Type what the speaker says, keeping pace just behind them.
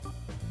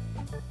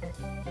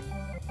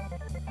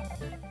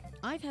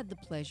I've had the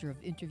pleasure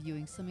of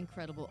interviewing some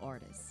incredible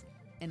artists,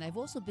 and I've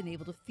also been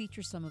able to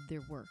feature some of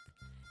their work.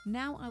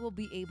 Now I will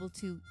be able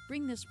to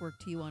bring this work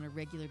to you on a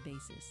regular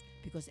basis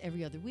because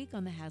every other week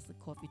on the Hazlitt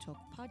Coffee Talk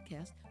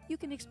podcast, you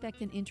can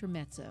expect an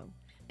intermezzo.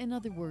 In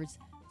other words,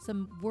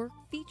 some work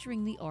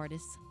featuring the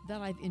artists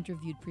that I've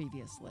interviewed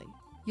previously.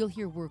 You'll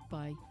hear work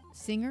by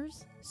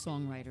singers,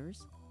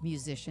 songwriters,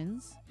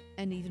 musicians,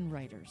 and even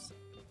writers.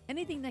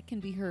 Anything that can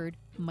be heard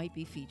might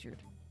be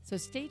featured. So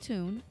stay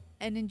tuned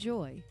and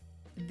enjoy.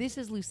 This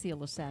is Lucille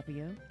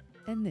Osapio,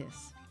 and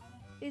this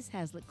is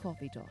Hazlitt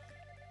Coffee Talk,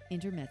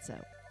 Intermezzo.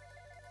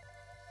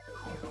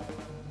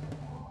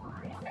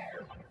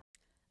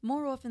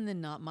 More often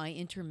than not, my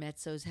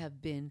intermezzos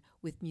have been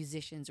with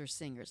musicians or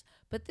singers,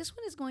 but this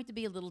one is going to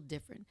be a little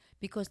different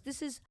because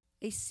this is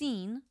a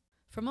scene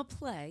from a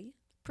play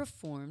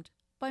performed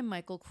by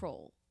Michael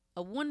Kroll,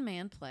 a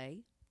one-man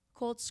play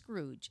called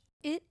Scrooge.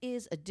 It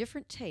is a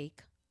different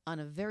take on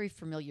a very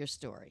familiar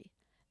story,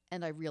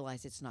 and I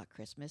realize it's not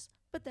Christmas,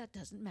 but that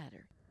doesn't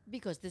matter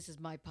because this is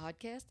my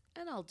podcast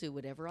and I'll do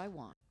whatever I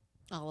want.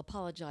 I'll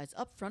apologize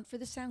up front for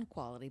the sound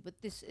quality,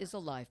 but this is a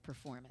live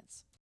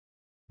performance.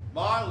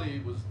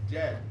 Marley was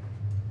dead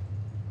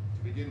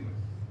to begin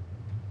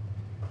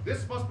with.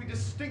 This must be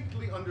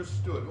distinctly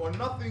understood, or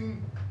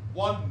nothing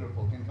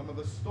wonderful can come of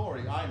the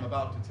story I am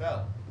about to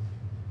tell.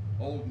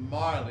 Old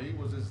Marley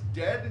was as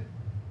dead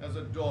as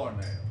a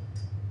doornail.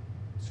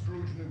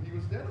 Scrooge knew he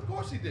was dead. Of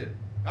course he did.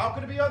 How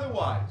could it be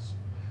otherwise?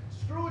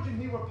 Scrooge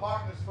and he were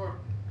partners for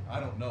I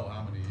don't know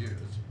how many years.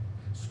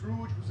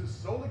 Scrooge was his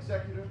sole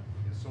executor,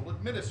 his sole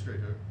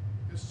administrator,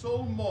 his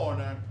sole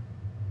mourner,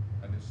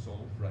 and his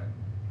sole friend.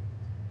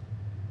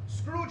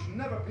 Scrooge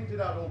never painted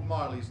out old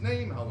Marley's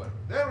name, however.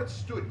 There it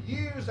stood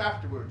years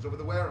afterwards over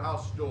the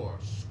warehouse door,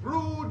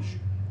 Scrooge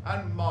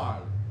and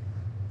Marley.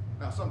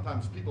 Now,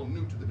 sometimes people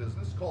new to the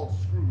business called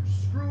Scrooge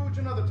Scrooge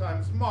and other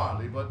times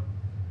Marley, but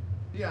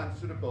he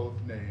answered to both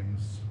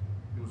names.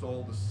 It was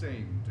all the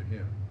same to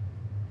him.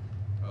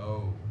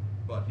 Oh,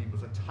 but he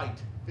was a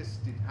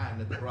tight-fisted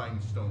hand at the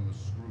grindstone, was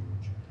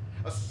Scrooge.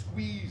 A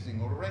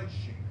squeezing,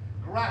 wrenching,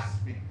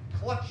 grasping,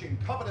 clutching,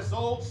 covetous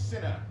old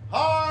sinner,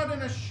 hard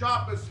and as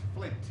sharp as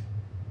flint,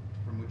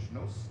 from which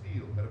no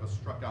steel had ever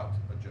struck out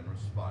a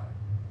generous fire.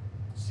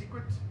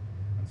 Secret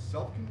and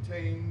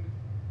self-contained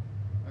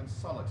and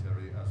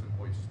solitary as an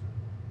oyster.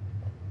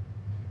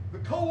 The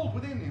cold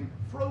within him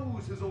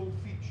froze his old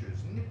features,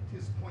 nipped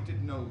his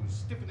pointed nose,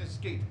 stiffened his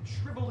gait,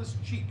 shriveled his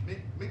cheek,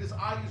 made his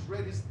eyes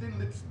red, his thin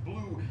lips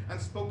blue, and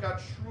spoke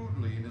out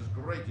shrewdly in his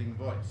grating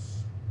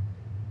voice.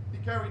 He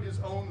carried his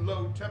own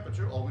low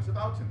temperature always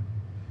about him.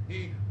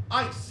 He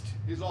iced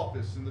his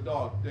office in the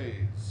dark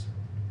days,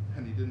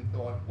 and he didn't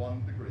thaw it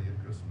 1 degree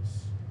at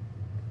Christmas.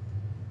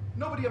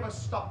 Nobody ever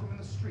stopped him in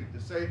the street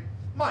to say,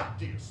 "My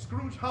dear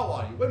Scrooge, how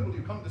are you? When will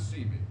you come to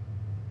see me?"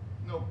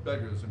 No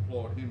beggars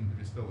implored him to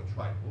bestow a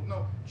trifle.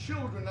 No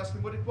children asked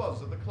him what it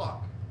was of the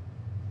clock.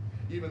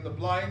 Even the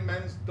blind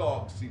men's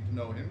dogs seemed to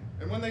know him,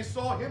 and when they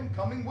saw him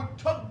coming would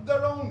tug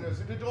their owners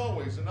into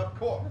doorways and up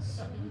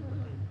courts.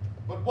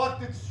 But what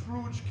did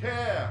Scrooge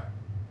care?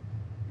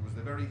 It was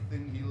the very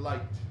thing he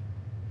liked,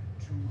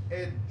 to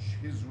edge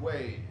his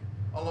way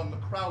along the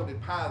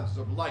crowded paths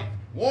of life,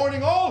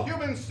 warning all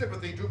human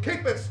sympathy to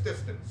keep its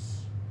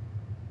distance.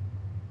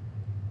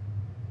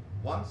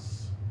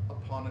 Once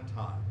upon a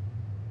time,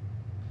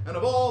 and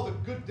of all the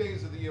good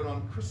days of the year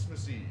on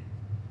Christmas Eve,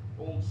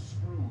 old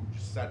Scrooge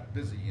sat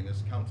busy in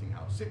his counting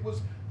house. It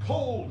was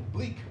cold,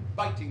 bleak,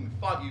 biting,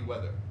 foggy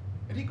weather,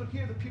 and he could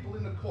hear the people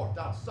in the court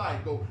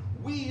outside go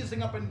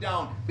wheezing up and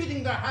down,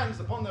 beating their hands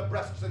upon their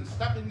breasts and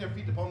stamping their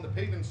feet upon the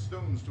paving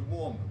stones to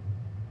warm them.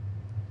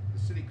 The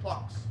city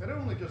clocks had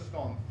only just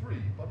gone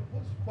 3, but it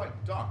was quite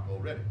dark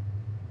already.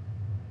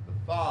 The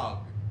fog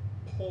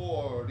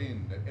poured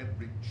in at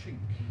every chink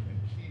and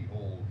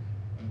keyhole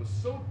and was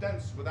so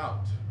dense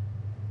without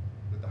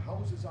that the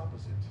houses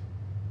opposite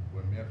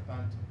were mere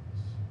phantoms.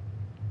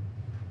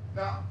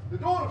 Now, the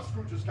door of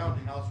Scrooge's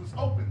counting house was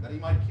open that he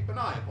might keep an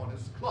eye upon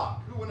his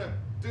clock, who in a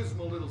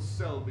dismal little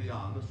cell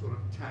beyond, a sort of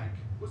tank,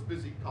 was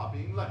busy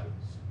copying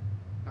letters.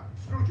 Now,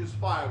 Scrooge's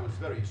fire was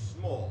very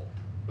small,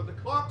 but the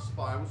clock's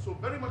fire was so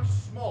very much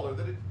smaller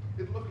that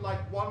it looked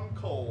like one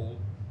coal,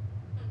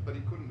 but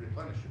he couldn't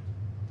replenish it.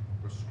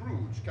 For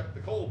Scrooge kept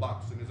the coal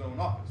box in his own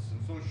office,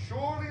 and so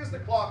surely as the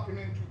clock came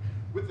in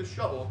with the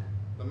shovel,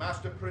 the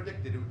master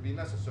predicted it would be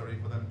necessary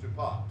for them to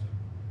part.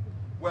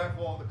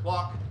 Wherefore the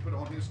clock put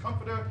on his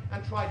comforter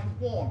and tried to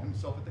warm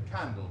himself at the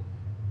candle,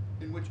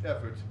 in which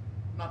effort,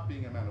 not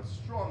being a man of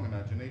strong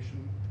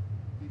imagination,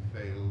 he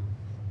failed.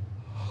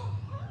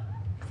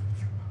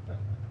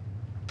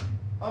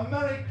 "A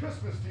Merry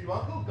Christmas to you,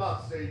 Uncle,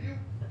 God save you."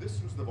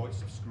 This was the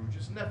voice of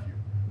Scrooge's nephew,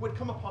 who had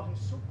come upon him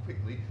so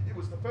quickly it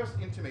was the first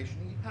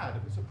intimation he had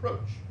of his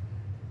approach.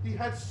 He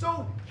had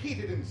so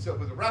heated himself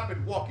with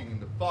rapid walking in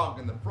the fog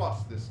and the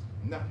frost, this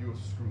nephew of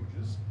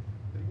Scrooge's,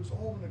 that he was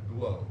all in a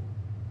glow.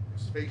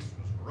 His face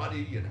was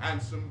ruddy and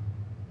handsome,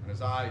 and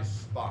his eyes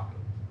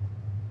sparkled.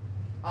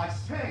 "I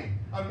say,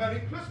 a Merry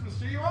Christmas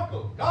to you,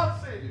 Uncle.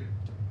 God save you."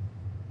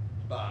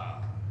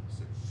 Bah,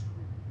 said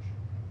Scrooge.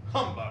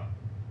 Humbug.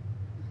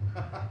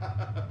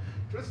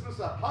 Christmas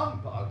a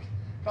humbug?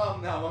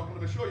 Come now, Uncle,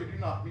 I'm sure you do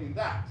not mean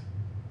that.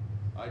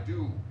 I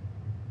do.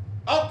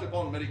 Out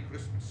upon Merry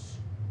Christmas.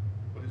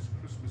 But it's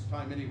Christmas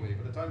time anyway,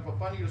 but a time for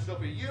finding yourself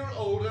a year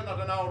older,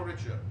 not an hour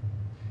richer.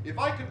 If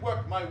I could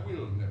work my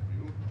will,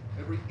 nephew,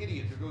 every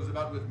idiot who goes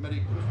about with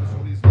Merry Christmas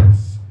on his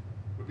lips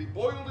would be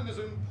boiled in his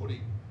own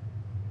pudding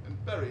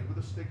and buried with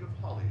a stake of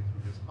holly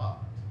through his heart.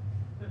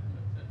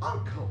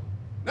 Uncle!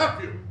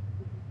 Nephew!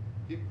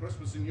 Keep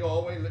Christmas in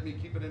your way and let me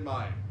keep it in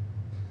mine.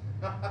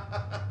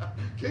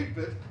 Keep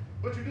it,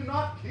 but you do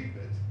not keep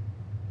it.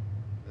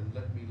 Then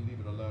let me leave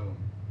it alone.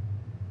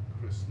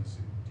 Christmas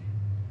indeed.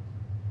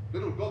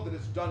 Little good that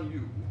it's done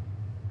you.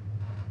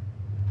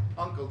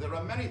 Uncle, there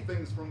are many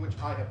things from which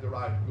I have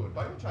derived good,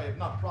 by which I have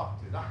not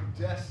profited. I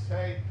dare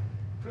say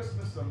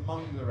Christmas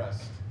among the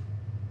rest.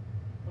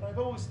 But I've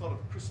always thought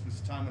of Christmas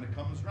time when it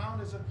comes round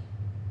as a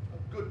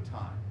good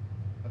time,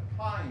 a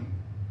kind,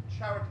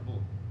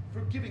 charitable,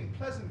 forgiving,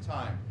 pleasant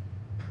time.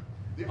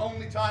 The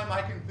only time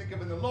I can think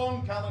of in the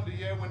long calendar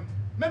year when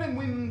men and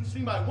women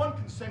seem by one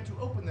consent to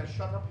open their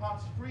shut-up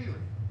hearts freely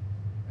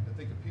and to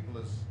think of people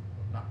as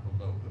not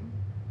below them,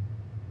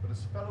 but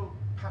as fellow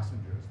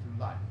passengers through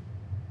life.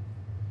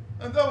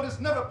 And though it has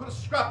never put a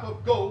scrap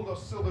of gold or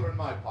silver in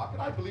my pocket,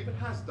 I believe it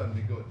has done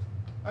me good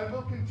and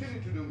will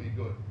continue to do me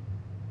good.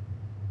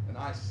 And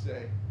I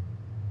say,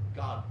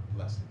 God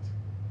bless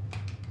it.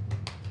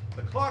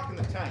 The clerk in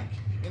the tank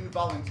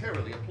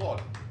involuntarily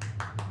applauded.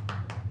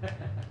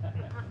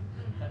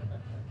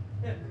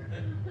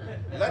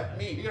 Let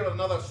me hear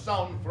another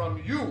sound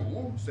from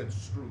you, said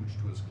Scrooge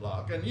to his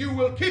clerk, and you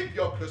will keep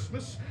your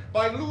Christmas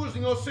by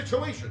losing your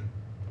situation.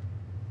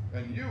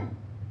 And you,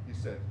 he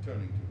said,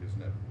 turning to his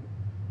nephew,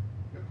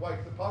 you're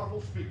quite the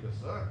powerful speaker,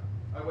 sir.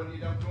 And when you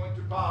don't go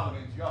into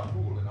Parliament, you're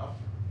fool enough.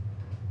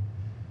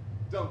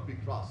 Don't be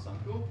cross,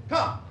 Uncle.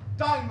 Come,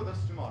 dine with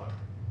us tomorrow.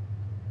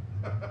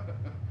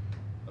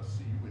 I'll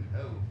see you in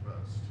hell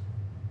first.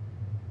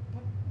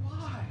 But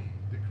why?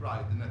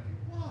 Decried the nephew.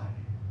 Why?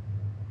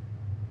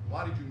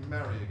 Why did you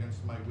marry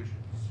against my wishes?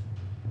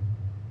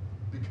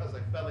 Because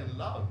I fell in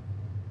love.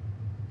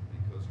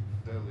 Because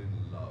you fell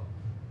in love.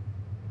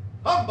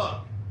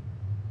 Humbug!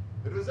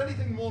 If there is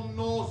anything more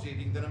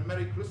nauseating than a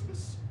Merry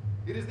Christmas,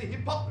 it is the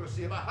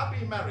hypocrisy of a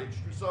happy marriage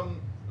to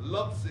some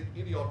lovesick,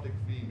 idiotic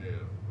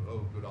female.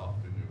 Oh, good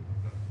afternoon.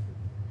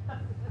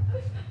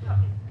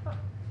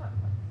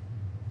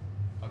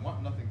 I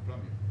want nothing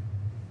from you.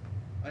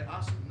 I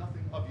ask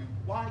nothing of you.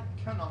 Why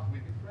cannot we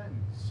be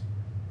friends?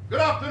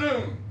 Good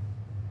afternoon!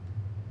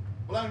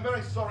 Well, I'm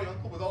very sorry,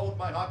 Uncle, with all of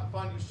my heart to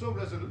find you so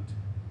resolute.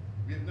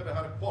 We have never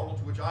had a quarrel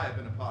to which I have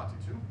been a party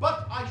to,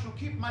 but I shall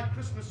keep my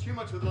Christmas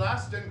humor to the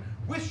last and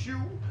wish you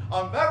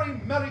a very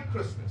Merry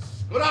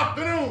Christmas. Good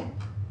afternoon!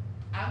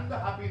 And a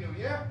Happy New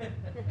Year.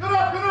 Good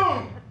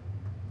afternoon!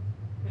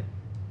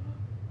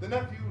 The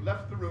nephew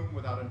left the room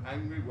without an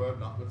angry word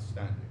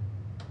notwithstanding.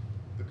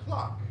 The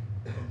clerk,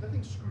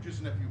 letting Scrooge's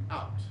nephew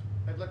out,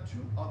 had let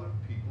two other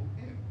people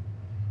in.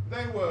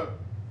 They were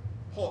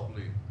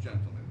portly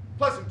gentlemen,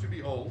 pleasant to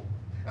behold,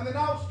 and they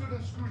now stood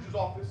in Scrooge's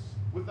office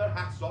with their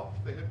hats off.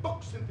 They had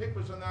books and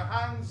papers in their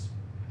hands,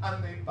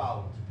 and they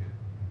bowed to him.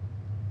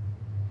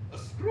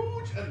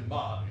 Scrooge and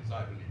Marley's,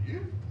 I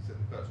believe, said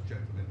the first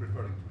gentleman,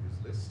 referring to his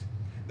list.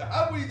 Now,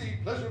 have we the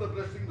pleasure of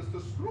addressing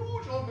Mr.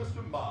 Scrooge or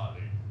Mr.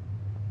 Marley?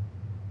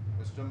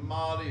 Mr.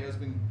 Marley has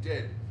been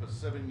dead for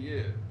 7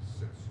 years,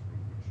 said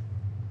Scrooge.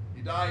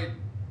 He died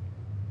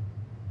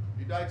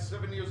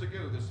 7 years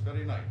ago this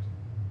very night.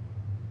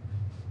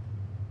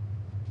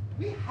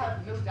 We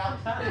have no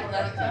doubt that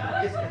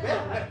morality is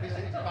well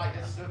represented by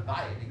his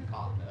surviving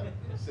partner,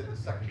 said the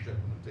second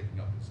gentleman, taking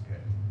up his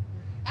pen.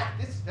 At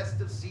this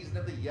festive season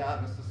of the year,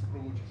 Mr.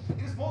 Scrooge,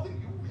 it is more than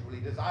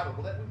usually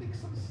desirable that we make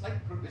some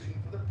slight provision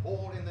for the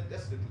poor and the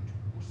destitute,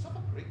 who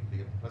suffer greatly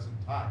at the present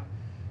time.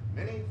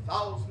 Many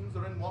thousands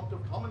are in want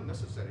of common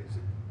necessaries.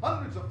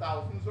 Hundreds of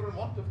thousands are in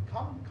want of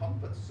common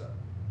comforts, sir.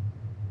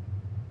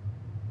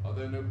 Are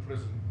there no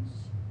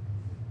prisons?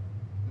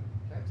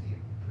 Plenty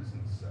of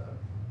prisons, sir.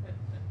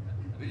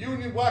 The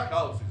union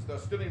workhouses, they're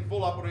still in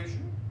full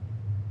operation?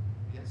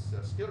 Yes,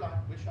 sir. Still, I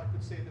wish I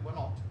could say they were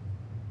not.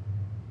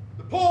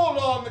 The poor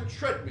on the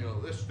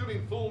treadmill, they're still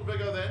in full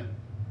vigor then?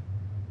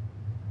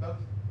 Both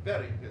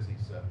very busy,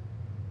 sir.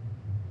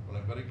 Well,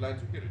 I'm very glad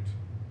to hear it.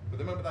 For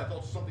the moment I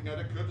thought something had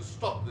occurred to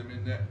stop them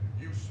in their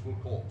useful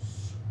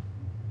course.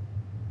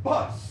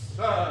 But,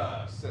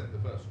 sir, said the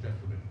first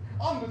gentleman,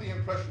 under the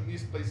impression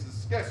these places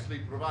scarcely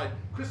provide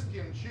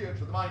Christian cheer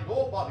to the mind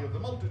or body of the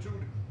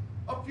multitude,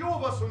 a few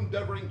of us are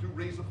endeavoring to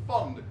raise a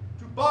fund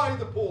to buy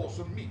the poor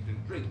some meat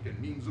and drink and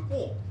means of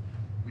warmth.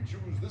 We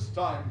choose this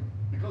time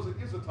because it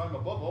is a time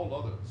above all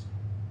others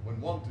when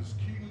want is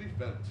keenly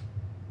felt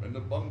and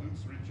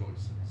abundance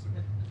rejoices.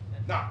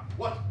 Now,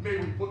 what may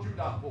we put you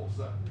down for,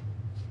 sir?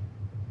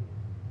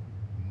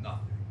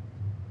 Nothing.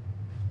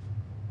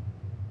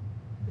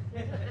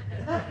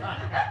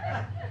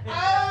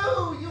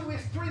 Oh, you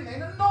wish to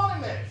remain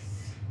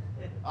anonymous.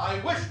 I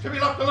wish to be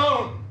left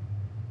alone.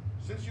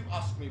 Since you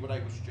ask me what I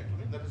wish,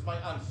 gentlemen, that is my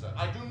answer.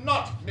 I do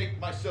not make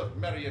myself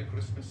merry at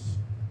Christmas.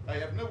 I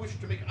have no wish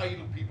to make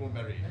idle people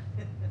merry.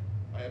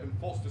 I have been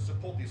forced to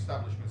support the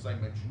establishments I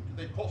mentioned.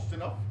 They cost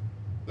enough.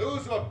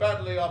 Those who are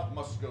badly off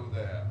must go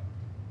there.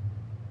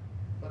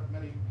 But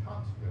many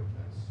can't go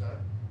there, sir.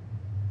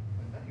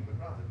 And many would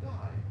rather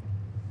die.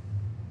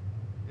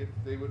 If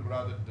they would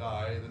rather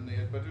die, then they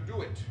had better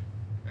do it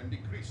and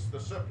decrease the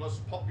surplus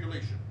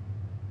population.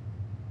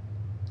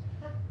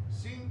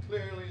 Seeing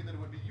clearly that it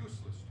would be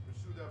useless to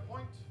pursue their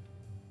point,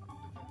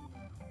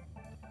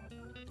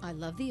 I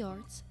love the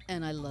arts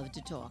and I love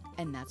to talk,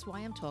 and that's why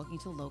I'm talking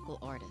to local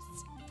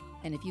artists.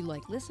 And if you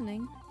like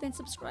listening, then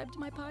subscribe to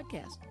my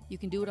podcast. You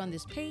can do it on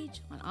this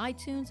page, on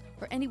iTunes,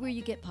 or anywhere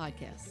you get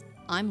podcasts.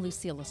 I'm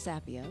Lucilla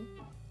Sapio,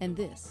 and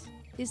this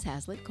is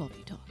Hazlitt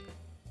Coffee Talk.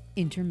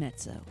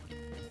 Intermezzo.